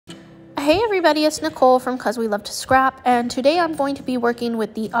Hey everybody, it's Nicole from Cause We Love to Scrap, and today I'm going to be working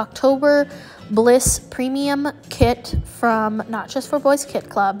with the October Bliss Premium Kit from Not Just for Boys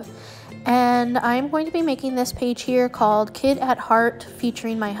Kit Club. And I'm going to be making this page here called Kid at Heart,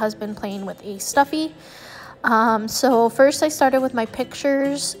 featuring my husband playing with a stuffy. So first I started with my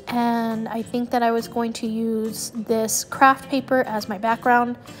pictures, and I think that I was going to use this craft paper as my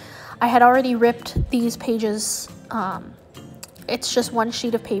background. I had already ripped these pages. It's just one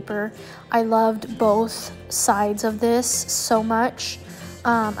sheet of paper. I loved both sides of this so much.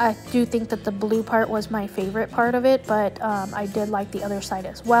 I do think that the blue part was my favorite part of it, but I did like the other side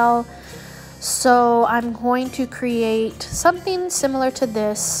as well. So I'm going to create something similar to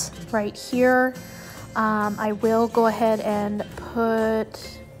this right here. I will go ahead and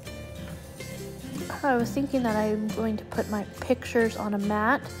I was thinking that I'm going to put my pictures on a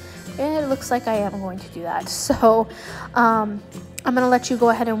mat. It looks like I am going to do that. So I'm going to let you go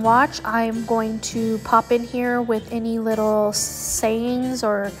ahead and watch. I'm going to pop in here with any little sayings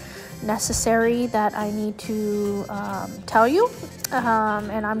or necessary that I need to tell you.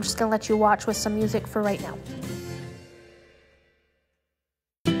 And I'm just going to let you watch with some music for right now.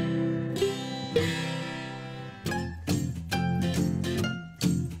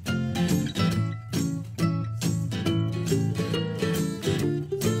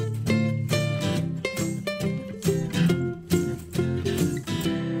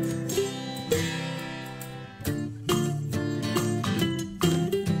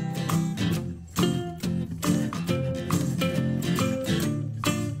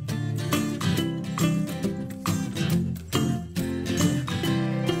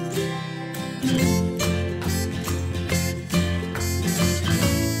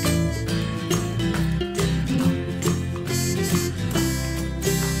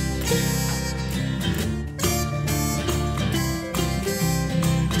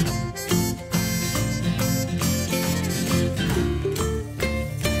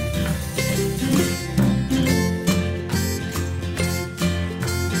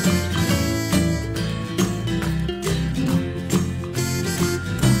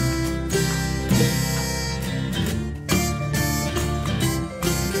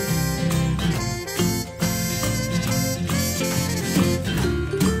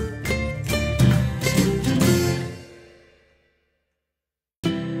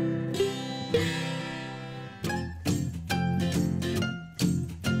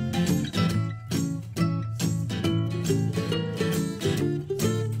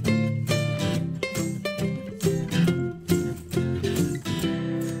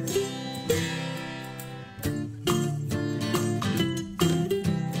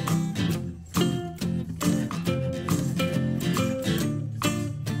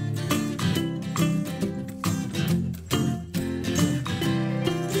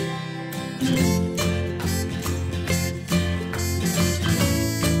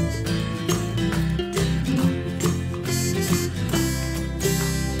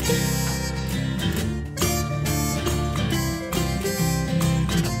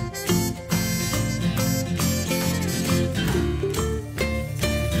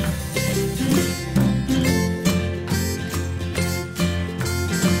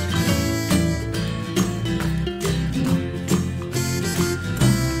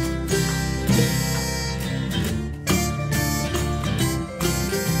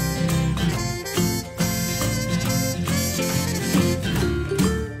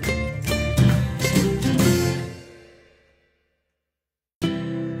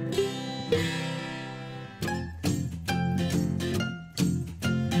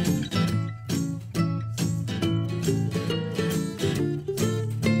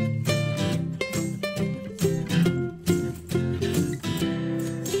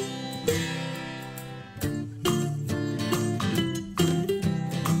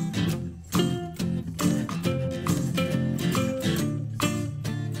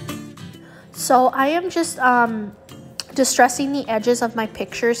 So I am just distressing the edges of my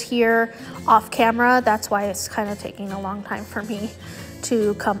pictures here off camera. That's why it's kind of taking a long time for me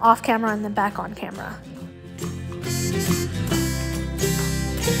to come off camera and then back on camera.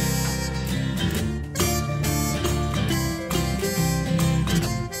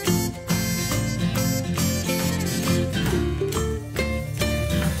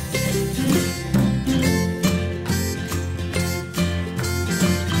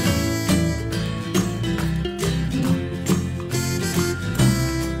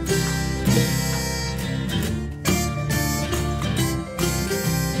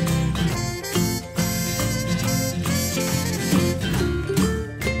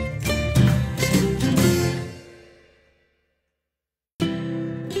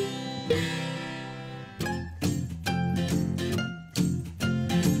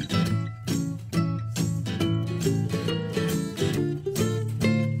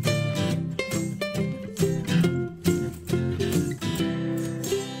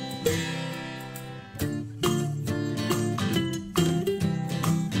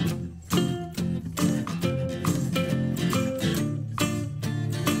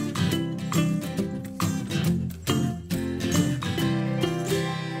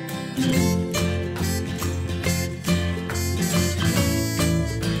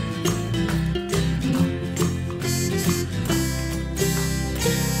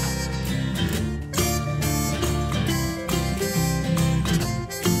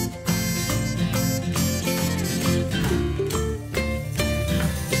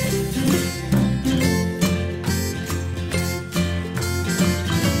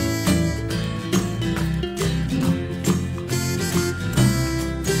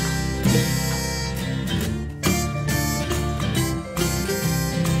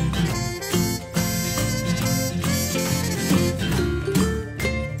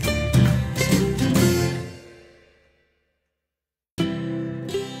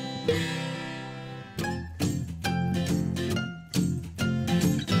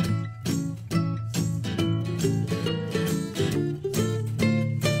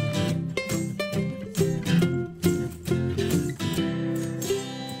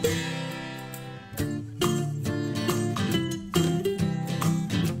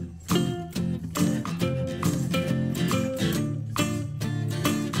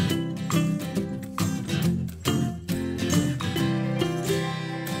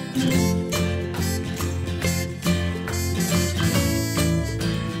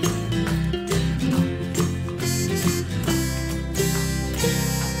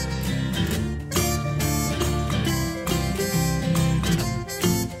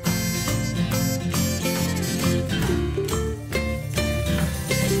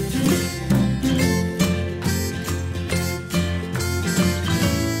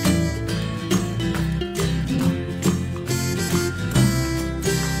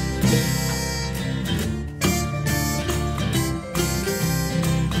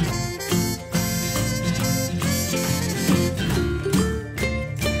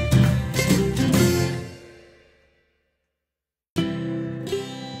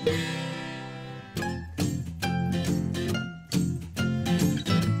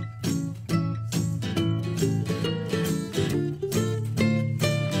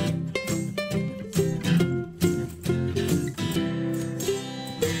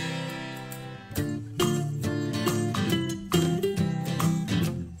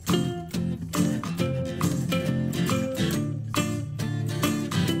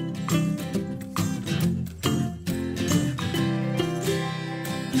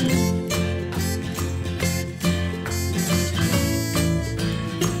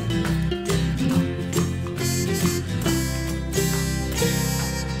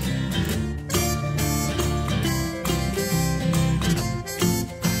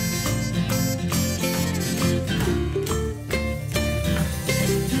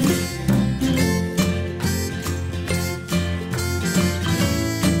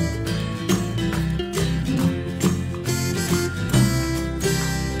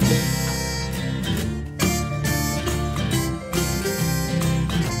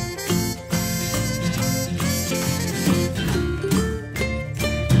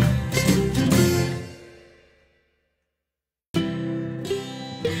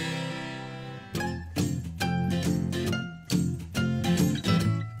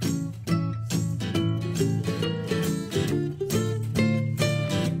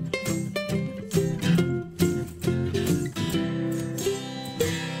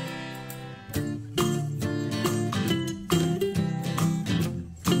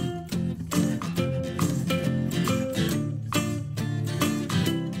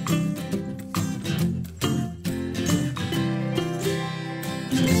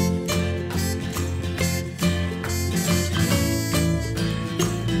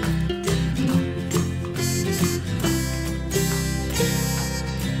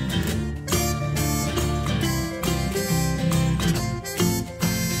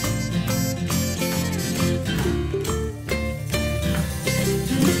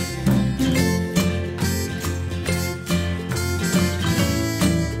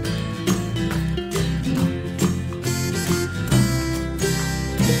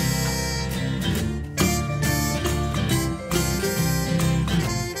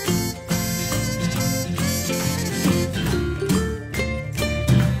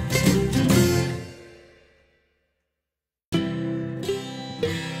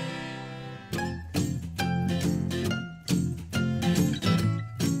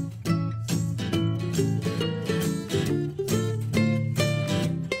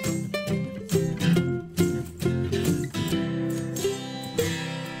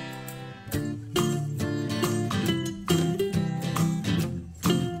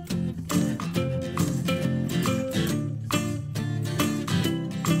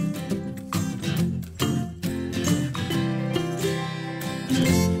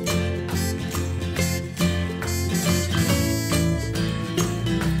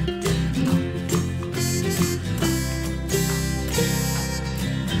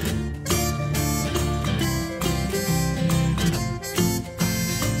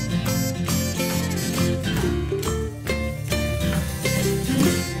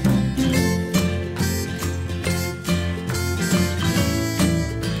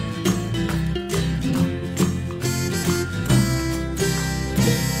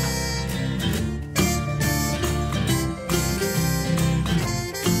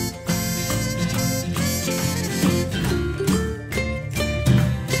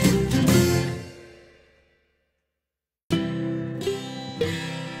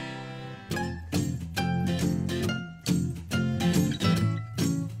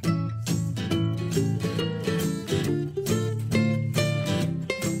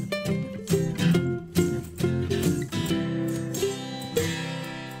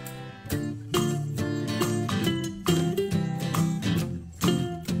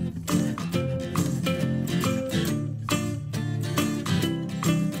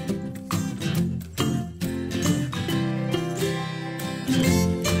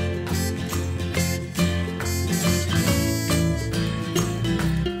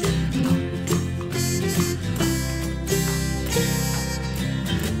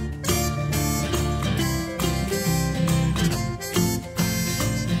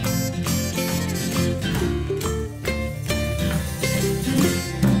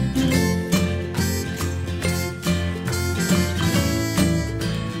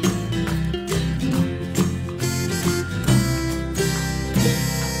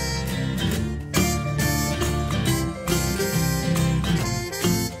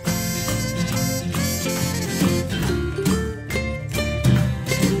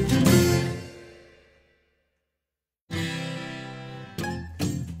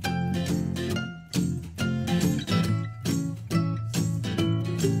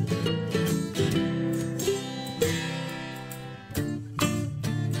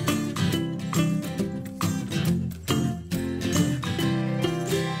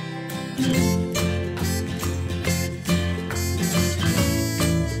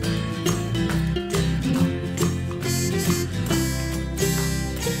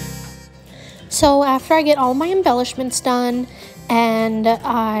 So after I get all my embellishments done and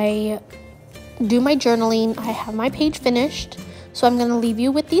I do my journaling, I have my page finished. So I'm going to leave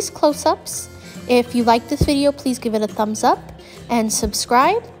you with these close-ups. If you like this video, please give it a thumbs up and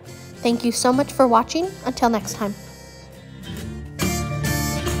subscribe. Thank you so much for watching. Until next time.